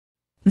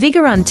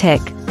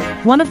Vigorun-Tech,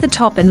 one of the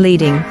top and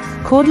leading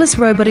cordless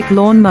robotic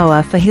lawn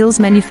mower for hills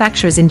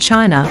manufacturers in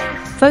China,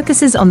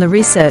 focuses on the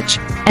research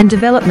and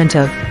development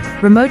of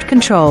remote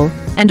control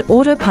and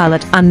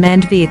autopilot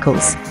unmanned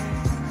vehicles.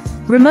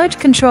 Remote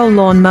control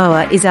lawn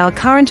mower is our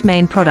current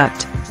main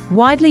product,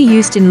 widely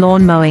used in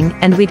lawn mowing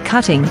and weed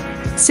cutting,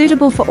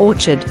 suitable for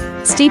orchard,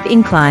 steep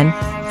incline,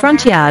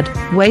 front yard,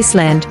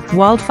 wasteland,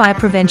 wildfire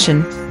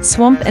prevention,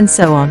 swamp and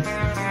so on.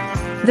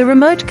 The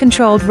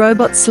remote-controlled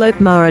robot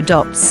slope mower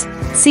adopts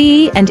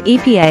CE and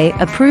EPA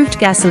approved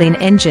gasoline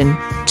engine,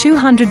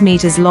 200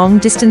 meters long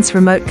distance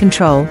remote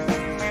control,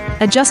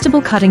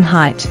 adjustable cutting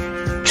height,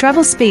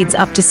 travel speeds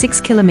up to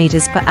 6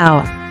 kilometers per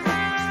hour.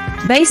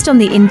 Based on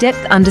the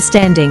in-depth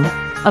understanding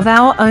of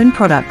our own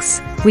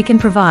products, we can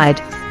provide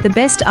the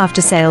best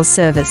after-sales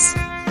service.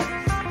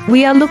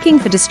 We are looking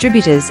for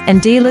distributors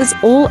and dealers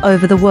all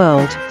over the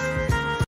world.